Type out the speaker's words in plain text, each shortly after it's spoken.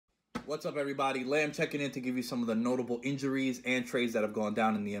What's up, everybody? Lamb checking in to give you some of the notable injuries and trades that have gone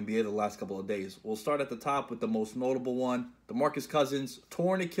down in the NBA the last couple of days. We'll start at the top with the most notable one. DeMarcus Cousins,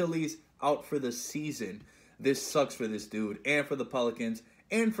 torn Achilles, out for the season. This sucks for this dude and for the Pelicans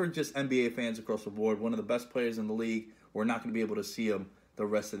and for just NBA fans across the board. One of the best players in the league. We're not going to be able to see him the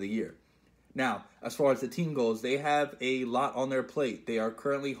rest of the year. Now, as far as the team goes, they have a lot on their plate. They are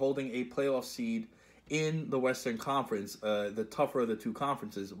currently holding a playoff seed in the Western Conference, the tougher of the two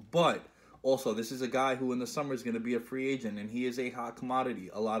conferences. But also, this is a guy who in the summer is going to be a free agent, and he is a hot commodity.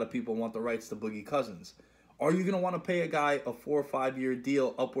 A lot of people want the rights to Boogie Cousins. Are you going to want to pay a guy a 4 or 5 year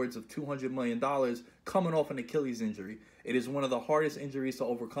deal upwards of $200 million coming off an Achilles injury? It is one of the hardest injuries to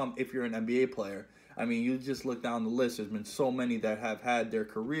overcome if you're an NBA player. I mean, you just look down the list. There's been so many that have had their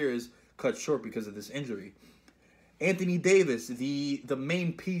careers cut short because of this injury. Anthony Davis, the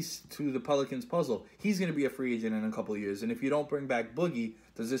main piece to the Pelicans puzzle, he's going to be a free agent in a couple of years. And if you don't bring back Boogie,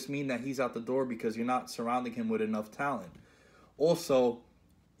 does this mean that he's out the door because you're not surrounding him with enough talent? Also,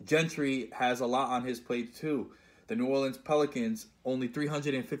 Gentry has a lot on his plate too. The New Orleans Pelicans, only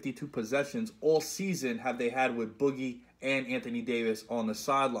 352 possessions all season have they had with Boogie and Anthony Davis on the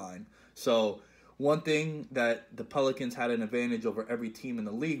sideline. So one thing that the Pelicans had an advantage over every team in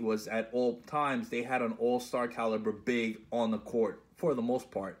the league was at all times they had an all-star caliber big on the court for the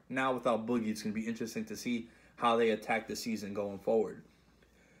most part. Now without Boogie, it's going to be interesting to see how they attack the season going forward.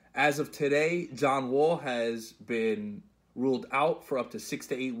 As of today, John Wall has been ruled out for up to 6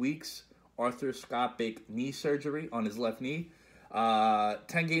 to 8 weeks. Arthroscopic knee surgery on his left knee.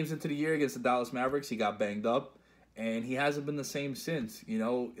 10 games into the year against the Dallas Mavericks, he got banged up. And he hasn't been the same since. You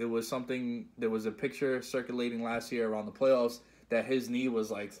know, it was something, there was a picture circulating last year around the playoffs that his knee was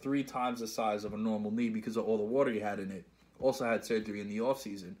like 3 times the size of a normal knee because of all the water he had in it. Also had surgery in the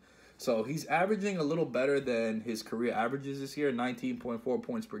offseason. So he's averaging a little better than his career averages this year, 19.4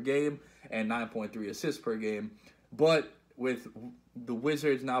 points per game and 9.3 assists per game. But with the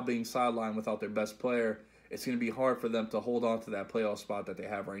Wizards now being sidelined without their best player, it's going to be hard for them to hold on to that playoff spot that they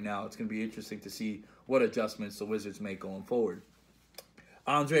have right now. It's going to be interesting to see what adjustments the Wizards make going forward.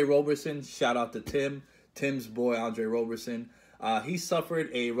 Andre Roberson, shout out to Tim's boy, Andre Roberson. He suffered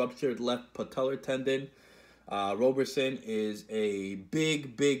a ruptured left patellar tendon. Roberson is a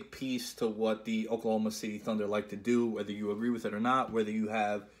big piece to what the Oklahoma City Thunder like to do, whether you agree with it or not, whether you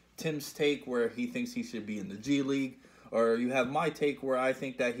have Tim's take where he thinks he should be in the G League, or you have my take where I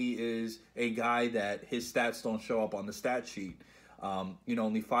think that he is a guy that his stats don't show up on the stat sheet.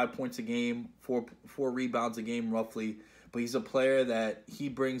 Only 5 points a game, four rebounds a game roughly. But he's a player that he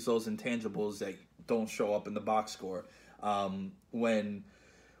brings those intangibles that don't show up in the box score. When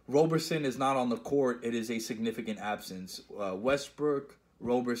Roberson is not on the court, it is a significant absence. Westbrook,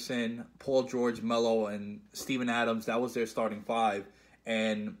 Roberson, Paul George, Melo, and Steven Adams, that was their starting five.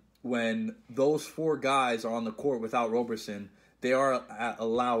 And when those 4 guys are on the court without Roberson, they are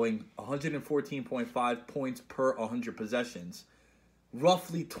allowing 114.5 points per 100 possessions.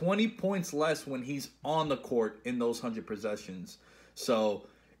 Roughly 20 points less when he's on the court in those 100 possessions. So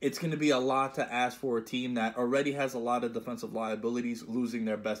it's going to be a lot to ask for a team that already has a lot of defensive liabilities, losing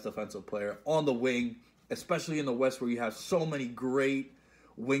their best defensive player on the wing, especially in the West where you have so many great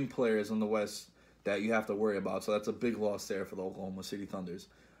wing players in the West that you have to worry about. So that's a big loss there for the Oklahoma City Thunders.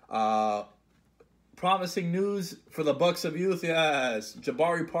 Promising news for the Bucks of Youth, yes.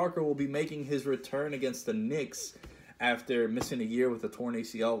 Jabari Parker will be making his return against the Knicks after missing a year with a torn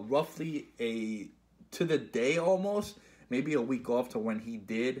ACL, roughly to the day almost, maybe a week off to when he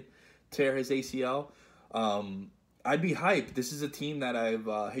did tear his ACL. I'd be hyped. This is a team that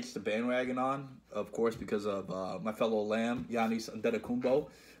I've hitched the bandwagon on, of course, because of my fellow Lamb, Giannis Antetokounmpo.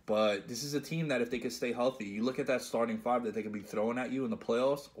 But this is a team that if they could stay healthy, you look at that starting five that they could be throwing at you in the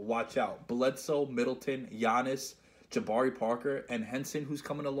playoffs, watch out. Bledsoe, Middleton, Giannis, Jabari Parker, and Henson, who's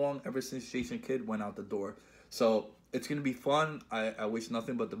coming along ever since Jason Kidd went out the door. So it's going to be fun. I wish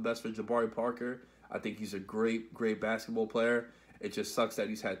nothing but the best for Jabari Parker. I think he's a great basketball player. It just sucks that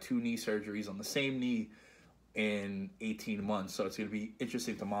he's had 2 knee surgeries on the same knee in 18 months. So it's going to be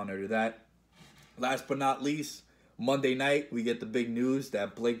interesting to monitor that. Last but not least, Monday night, we get the big news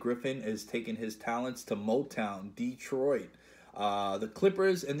that Blake Griffin is taking his talents to Motown, Detroit. The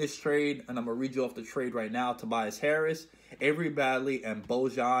Clippers in this trade, and I'm going to read you off the trade right now, Tobias Harris, Avery Bradley, and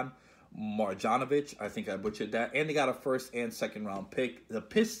Bojan Marjanovic. I think I butchered that. And they got a first and second round pick. The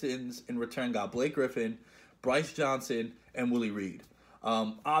Pistons, in return, got Blake Griffin, Bryce Johnson, and Willie Reed.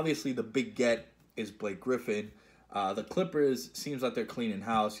 Obviously, the big get is Blake Griffin. The Clippers, seems like they're cleaning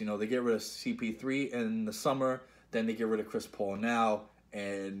house. You know, they get rid of CP3 in the summer. Then they get rid of Chris Paul now.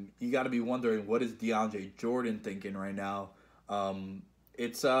 And you got to be wondering, what is DeAndre Jordan thinking right now?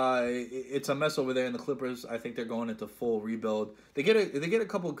 It's a mess over there in the Clippers. I think they're going into full rebuild. They get a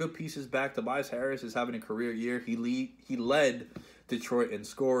couple of good pieces back. Tobias Harris is having a career year. He led Detroit in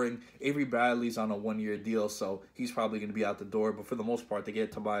scoring. Avery Bradley's on a 1-year deal, so he's probably going to be out the door. But for the most part, they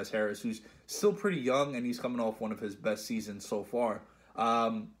get Tobias Harris, who's still pretty young, and he's coming off one of his best seasons so far.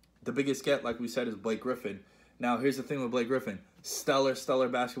 The biggest get, like we said, is Blake Griffin. Now, here's the thing with Blake Griffin. Stellar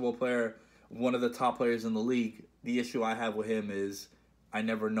basketball player, one of the top players in the league. The issue I have with him is I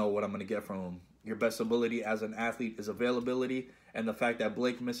never know what I'm going to get from him. Your best ability as an athlete is availability, and the fact that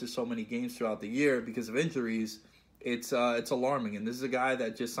Blake misses so many games throughout the year because of injuries, it's alarming. And this is a guy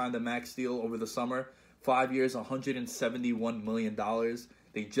that just signed a max deal over the summer, 5 years, $171 million.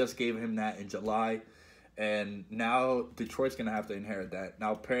 They just gave him that in July, and now Detroit's going to have to inherit that.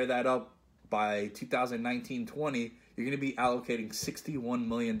 Now pair that up by 2019-20, you're going to be allocating $61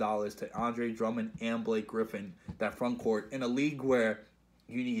 million to Andre Drummond and Blake Griffin, that front court, in a league where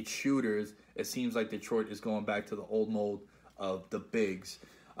you need shooters. It seems like Detroit is going back to the old mold of the bigs.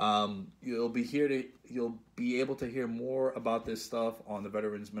 You'll be able to hear more about this stuff on the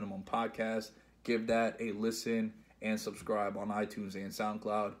Veterans Minimum podcast. Give that a listen and subscribe on iTunes and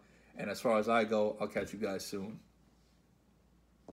SoundCloud. And as far as I go, I'll catch you guys soon.